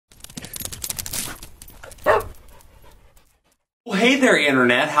Well, hey there,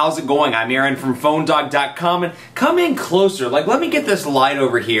 Internet. How's it going? I'm Aaron from PhoneDog.com, and come in closer. Let me get this light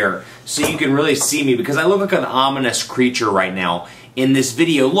over here so you can really see me, because I look like an ominous creature right now in this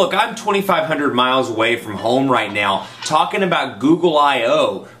video. Look, I'm 2,500 miles away from home right now talking about Google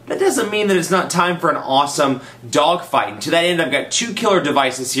I/O. That doesn't mean that it's not time for an awesome dogfight. And to that end, I've got two killer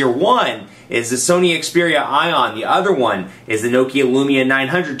devices here. One is the Sony Xperia Ion. The other one is the Nokia Lumia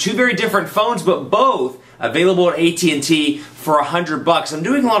 900. Two very different phones, but both available at AT&T for $100. I'm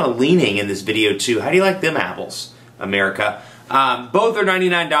doing a lot of leaning in this video too. How do you like them apples, America? Both are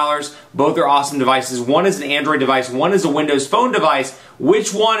 $99. Both are awesome devices. One is an Android device. One is a Windows Phone device.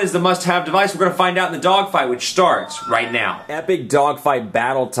 Which one is the must-have device? We're going to find out in the dogfight, which starts right now. Epic dogfight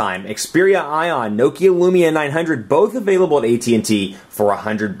battle time. Xperia Ion, Nokia Lumia 900, both available at AT&T for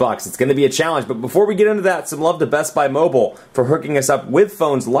 $100. It's going to be a challenge, but before we get into that, some love to Best Buy Mobile for hooking us up with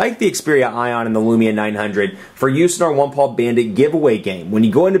phones like the Xperia Ion and the Lumia 900 for use in our One Paw Bandit giveaway game. When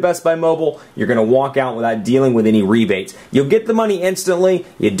you go into Best Buy Mobile, you're going to walk out without dealing with any rebates. You'll get the money instantly.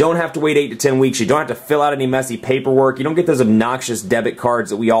 You don't have to wait 8 to 10 weeks. You don't have to fill out any messy paperwork. You don't get those obnoxious debit cards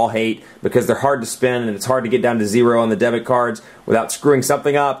that we all hate because they're hard to spend and it's hard to get down to zero on the debit cards without screwing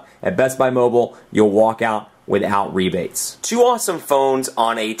something up. At Best Buy Mobile, you'll walk out without rebates. Two awesome phones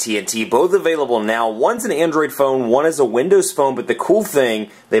on AT&T, both available now. One's an Android phone, one is a Windows phone, but the cool thing,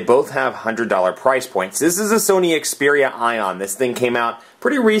 they both have $100 price points. This is a Sony Xperia Ion. This thing came out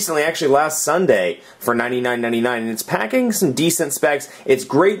pretty recently, actually last Sunday, for $99.99, and it's packing some decent specs. It's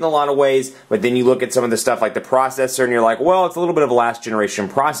great in a lot of ways, but then you look at some of the stuff like the processor and you're like, well, it's a little bit of a last generation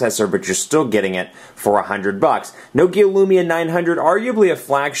processor, but you're still getting it for $100. Nokia Lumia 900, arguably a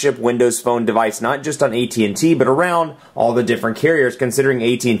flagship Windows Phone device, not just on AT&T, but around all the different carriers, considering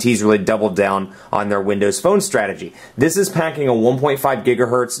AT&T's really doubled down on their Windows Phone strategy. This is packing a 1.5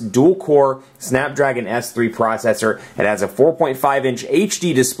 gigahertz dual-core Snapdragon S3 processor. It has a 4.5-inch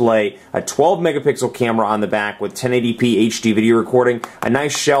HD display, a 12-megapixel camera on the back with 1080p HD video recording, a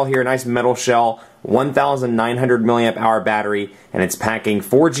nice shell here, a nice metal shell, 1,900 milliamp hour battery, and it's packing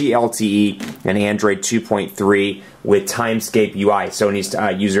 4G LTE and Android 2.3 with Timescape UI.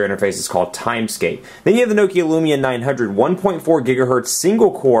 Sony's user interface is called Timescape. Then you have the Nokia Lumia 900, 1.4 gigahertz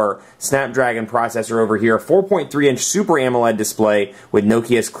single-core Snapdragon processor over here, a 4.3-inch Super AMOLED display with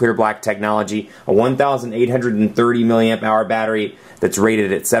Nokia's ClearBlack technology, a 1,830 milliamp hour battery that's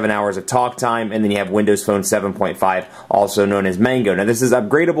rated at 7 hours of talk time, and then you have Windows Phone 7.5, also known as Mango. Now this is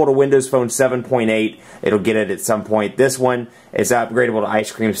upgradable to Windows Phone 7.8. It'll get it at some point. This one is upgradable to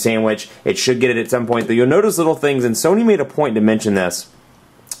Ice Cream Sandwich. It should get it at some point, though you'll notice little things, and Sony made a point to mention this.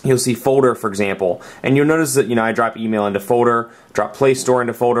 You'll see folder, for example, and you'll notice that, I drop email into folder, drop Play Store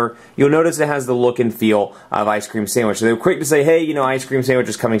into folder. You'll notice it has the look and feel of Ice Cream Sandwich. So they were quick to say, hey, Ice Cream Sandwich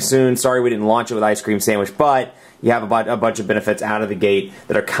is coming soon. Sorry we didn't launch it with Ice Cream Sandwich, but you have a bunch of benefits out of the gate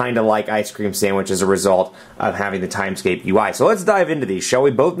that are kind of like Ice Cream Sandwich as a result of having the Timescape UI. So let's dive into these, shall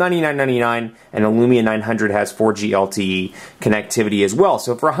we? Both $99.99, and the Lumia 900 has 4G LTE connectivity as well.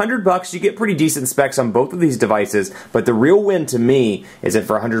 So for $100, you get pretty decent specs on both of these devices, but the real win to me is that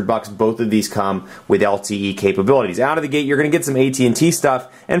for $100, both of these come with LTE capabilities. Out of the gate, you're going to get some AT&T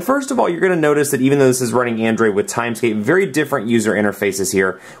stuff, and first of all, you're going to notice that even though this is running Android with Timescape, very different user interfaces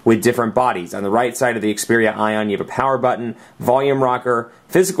here with different bodies. On the right side of the Xperia Ion, you have a power button, volume rocker,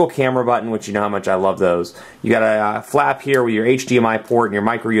 physical camera button, which you know how much I love those. You got a flap here with your HDMI port and your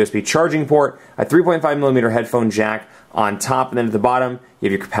micro USB charging port, a 3.5mm headphone jack on top, and then at the bottom you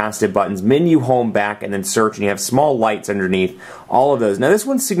have your capacitive buttons, menu, home, back, and then search, and you have small lights underneath all of those. Now this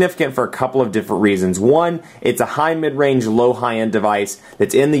one's significant for a couple of different reasons. One, it's a high mid-range, low high-end device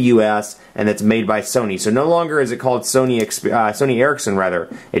that's in the US and that's made by Sony. So no longer is it called Sony Ericsson rather.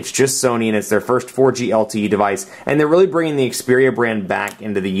 It's just Sony, and it's their first 4G LTE device, and they're really bringing the Xperia brand back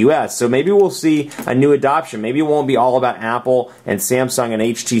into the US. So maybe we'll see a new adoption. Maybe it won't be all about Apple and Samsung and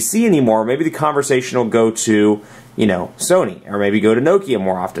HTC anymore. Maybe the conversation will go to Sony, or maybe go to Nokia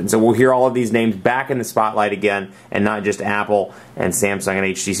more often. So we'll hear all of these names back in the spotlight again, and not just Apple and Samsung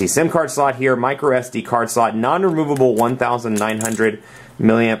and HTC. SIM card slot here, micro SD card slot, non-removable 1,900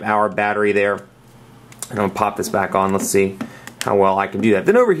 milliamp hour battery there. I'm going to pop this back on. Let's see how well I can do that.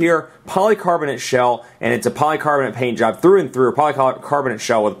 Then over here, polycarbonate shell, and it's a polycarbonate paint job through and through, a polycarbonate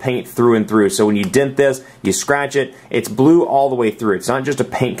shell with paint through and through. So when you dent this, you scratch it, it's blue all the way through. It's not just a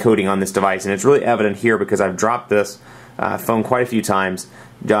paint coating on this device, and it's really evident here because I've dropped this phone quite a few times,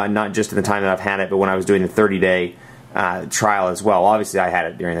 not just in the time that I've had it, but when I was doing the 30-day trial as well. Obviously I had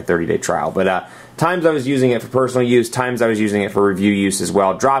it during the 30-day trial, but times I was using it for personal use, times I was using it for review use as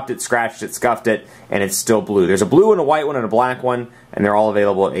well. Dropped it, scratched it, scuffed it, and it's still blue. There's a blue and a white one and a black one. and they're all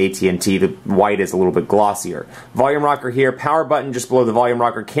available at AT&T. The white is a little bit glossier. Volume rocker here, power button just below the volume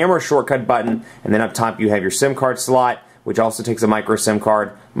rocker, camera shortcut button, and then up top you have your SIM card slot, which also takes a micro SIM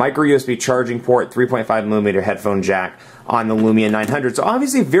card, micro USB charging port, 3.5mm headphone jack on the Lumia 900. So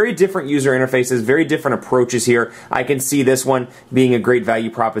obviously very different user interfaces, very different approaches here. I can see this one being a great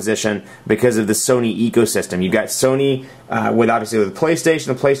value proposition because of the Sony ecosystem. You've got Sony with obviously with the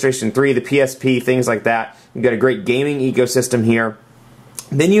PlayStation 3, the PSP, things like that. You've got a great gaming ecosystem here.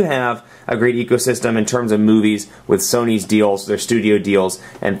 Then you have a great ecosystem in terms of movies with Sony's deals, their studio deals,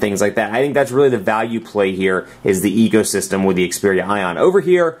 and things like that. I think that's really the value play here, is the ecosystem with the Xperia Ion. Over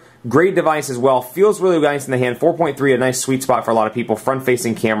here, great device as well. Feels really nice in the hand. 4.3, a nice sweet spot for a lot of people.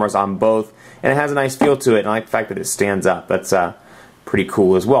 Front-facing cameras on both, and it has a nice feel to it. And I like the fact that it stands up. That's pretty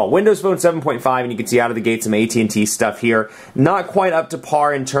cool as well. Windows Phone 7.5, and you can see out of the gate some AT&T stuff here. Not quite up to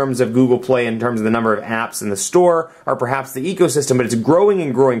par in terms of Google Play, in terms of the number of apps in the store, or perhaps the ecosystem, but it's growing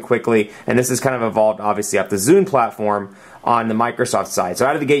and growing quickly, and this has kind of evolved obviously up the Zune platform on the Microsoft side. So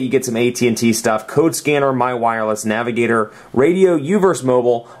out of the gate you get some AT&T stuff, code scanner, My Wireless, Navigator, radio, Uverse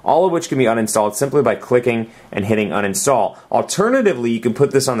Mobile, all of which can be uninstalled simply by clicking and hitting uninstall. Alternatively, you can put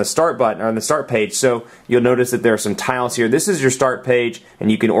this on the start button, or on the start page, so you'll notice that there are some tiles here. This is your start page,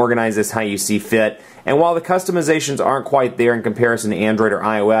 and you can organize this how you see fit. And while the customizations aren't quite there in comparison to Android or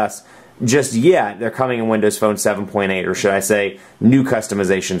iOS, just yet, they're coming in Windows Phone 7.8, or should I say, new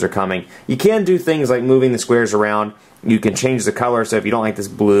customizations are coming. You can do things like moving the squares around. You can change the color, so if you don't like this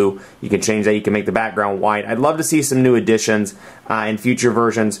blue, you can change that. You can make the background white. I'd love to see some new additions in future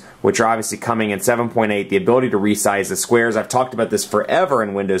versions, which are obviously coming in 7.8. The ability to resize the squares. I've talked about this forever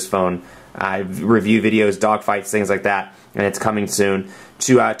in Windows Phone review videos, dogfights, things like that, and it's coming soon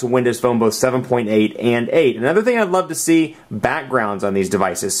to Windows Phone both 7.8 and 8. Another thing I'd love to see, backgrounds on these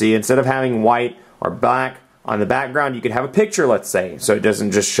devices. See, instead of having white or black on the background, you could have a picture, let's say, so it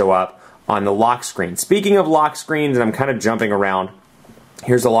doesn't just show up on the lock screen. Speaking of lock screens, and I'm kind of jumping around,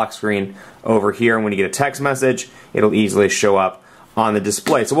 here's the lock screen over here, and when you get a text message, it'll easily show up on the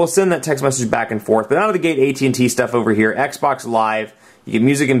display. So we'll send that text message back and forth. But out of the gate, AT&T stuff over here, Xbox Live, you get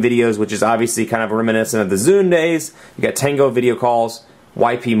music and videos, which is obviously kind of reminiscent of the Zune days. You got Tango video calls,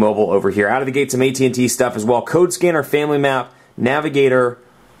 YP Mobile over here. Out of the gate, some AT&T stuff as well. Code scanner, family map, navigator,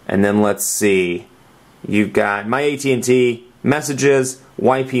 and then let's see. You've got My AT&T, messages,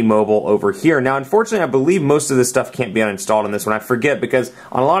 YP Mobile over here. Now, unfortunately, I believe most of this stuff can't be uninstalled on this one. I forget, because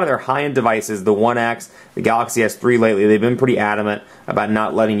on a lot of their high-end devices, the One X, the Galaxy S3 lately, they've been pretty adamant about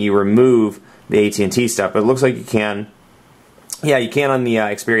not letting you remove the AT&T stuff, but it looks like you can. Yeah, you can on the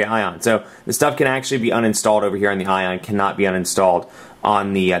Xperia Ion. So the stuff can actually be uninstalled over here on the Ion, cannot be uninstalled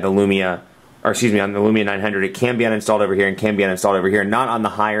on the Lumia, or excuse me, on the Lumia 900. It can be uninstalled over here and can be uninstalled over here, not on the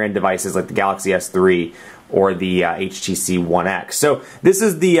higher end devices like the Galaxy S3 or the HTC One X. So this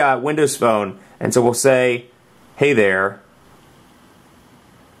is the Windows Phone, and so we'll say, hey there,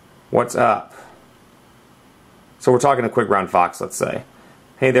 what's up? So we're talking to Quick Brown Fox, let's say.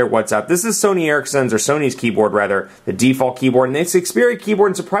 Hey there, what's up? This is Sony Ericsson's, or Sony's keyboard rather, the default keyboard, and it's Xperia keyboard,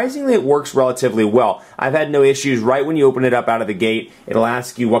 and surprisingly it works relatively well. I've had no issues. Right when you open it up out of the gate, it'll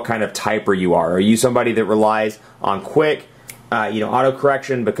ask you what kind of typer you are. Are you somebody that relies on quick,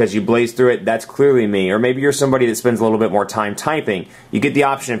 auto-correction because you blaze through it? That's clearly me. Or maybe you're somebody that spends a little bit more time typing. You get the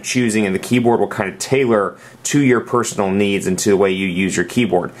option of choosing, and the keyboard will kind of tailor to your personal needs and to the way you use your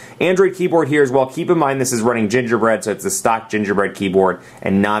keyboard. Android keyboard here as well. Keep in mind this is running Gingerbread, so it's the stock Gingerbread keyboard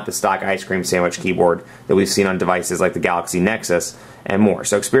and not the stock ice cream sandwich keyboard that we've seen on devices like the Galaxy Nexus and more.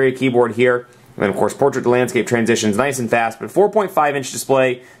 So Xperia keyboard here. And then, of course, portrait to landscape transitions, nice and fast, but 4.5-inch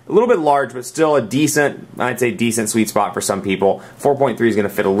display, a little bit large, but still a decent, I'd say decent sweet spot for some people. 4.3 is going to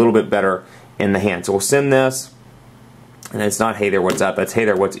fit a little bit better in the hand. So we'll send this, and it's not hey there, what's up, it's hey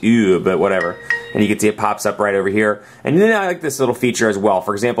there, what's ew, but whatever. And you can see it pops up right over here. And then I like this little feature as well.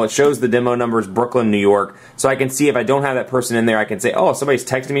 For example, it shows the demo numbers, Brooklyn, New York, so I can see if I don't have that person in there, I can say, oh, somebody's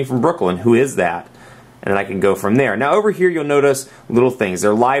texting me from Brooklyn, who is that? And then I can go from there. Now over here you'll notice little things.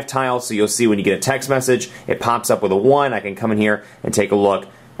 They're live tiles, so you'll see when you get a text message, it pops up with a 1. I can come in here and take a look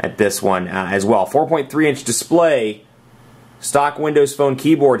at this one as well. 4.3-inch display, stock Windows Phone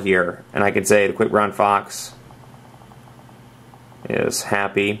keyboard here, and I can say the Quick Brown Fox is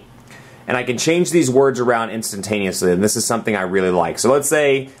happy. And I can change these words around instantaneously, and this is something I really like. So let's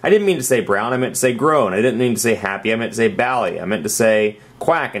say, I didn't mean to say brown, I meant to say grown. I didn't mean to say happy, I meant to say bally. I meant to say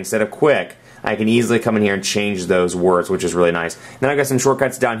quack instead of quick. I can easily come in here and change those words, which is really nice. Then I've got some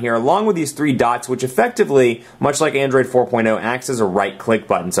shortcuts down here along with these 3 dots, which effectively, much like Android 4.0, acts as a right-click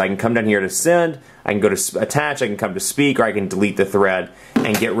button. So I can come down here to send, I can go to attach, I can come to speak, or I can delete the thread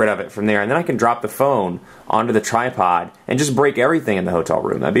and get rid of it from there. And then I can drop the phone onto the tripod and just break everything in the hotel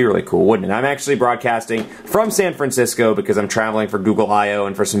room. That'd be really cool, wouldn't it? I'm actually broadcasting from San Francisco because I'm traveling for Google I/O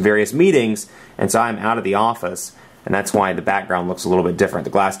and for some various meetings, and so I'm out of the office, and that's why the background looks a little bit different.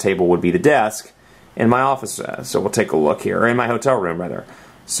 The glass table would be the desk in my office, so we'll take a look here, or in my hotel room rather.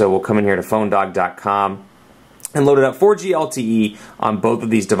 So we'll come in here to phonedog.com and load it up 4G LTE on both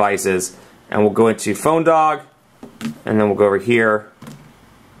of these devices, and we'll go into PhoneDog, and then we'll go over here,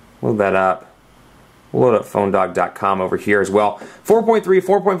 load that up. We'll load up phonedog.com over here as well. 4.3,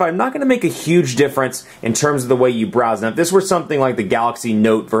 4.5, not going to make a huge difference in terms of the way you browse. Now, if this were something like the Galaxy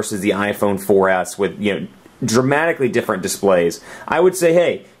Note versus the iPhone 4S with, dramatically different displays, I would say,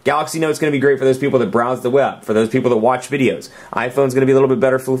 hey, Galaxy Note's going to be great for those people that browse the web, for those people that watch videos. iPhone's going to be a little bit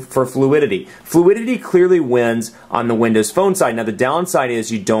better for fluidity. Fluidity clearly wins on the Windows Phone side. Now, the downside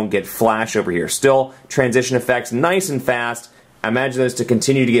is you don't get flash over here. Still, transition effects nice and fast. I imagine those to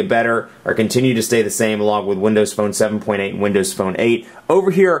continue to get better or continue to stay the same along with Windows Phone 7.8 and Windows Phone 8.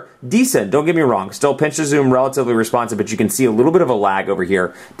 Over here, decent, don't get me wrong. Still pinch to zoom, relatively responsive, but you can see a little bit of a lag over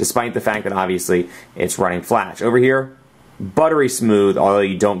here despite the fact that obviously it's running flash. Over here, buttery smooth, although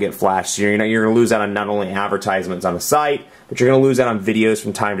you don't get flash. So you're going to lose out on not only advertisements on the site, but you're going to lose out on videos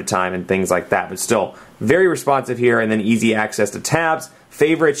from time to time and things like that. But still, very responsive here, and then easy access to tabs.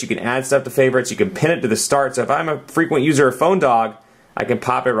 Favorites, you can add stuff to favorites, you can pin it to the start. So if I'm a frequent user of PhoneDog, I can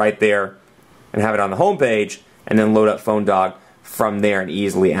pop it right there and have it on the home page, and then load up PhoneDog from there and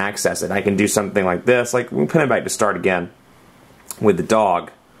easily access it. I can do something like this, like we'll pin it back to start again with the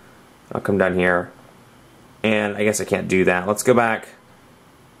dog. I'll come down here, and I guess I can't do that. Let's go back.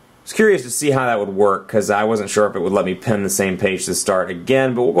 I was curious to see how that would work because I wasn't sure if it would let me pin the same page to start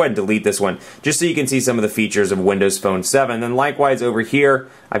again, but we'll go ahead and delete this one just so you can see some of the features of Windows Phone 7. Then likewise over here,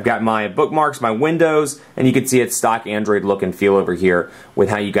 I've got my bookmarks, my windows, and you can see it's stock Android look and feel over here with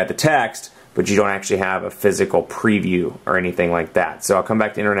how you got the text, but you don't actually have a physical preview or anything like that. So I'll come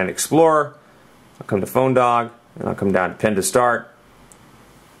back to Internet Explorer, I'll come to PhoneDog, and I'll come down to Pin to Start.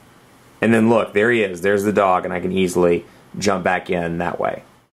 And then look, there he is. There's the dog, and I can easily jump back in that way.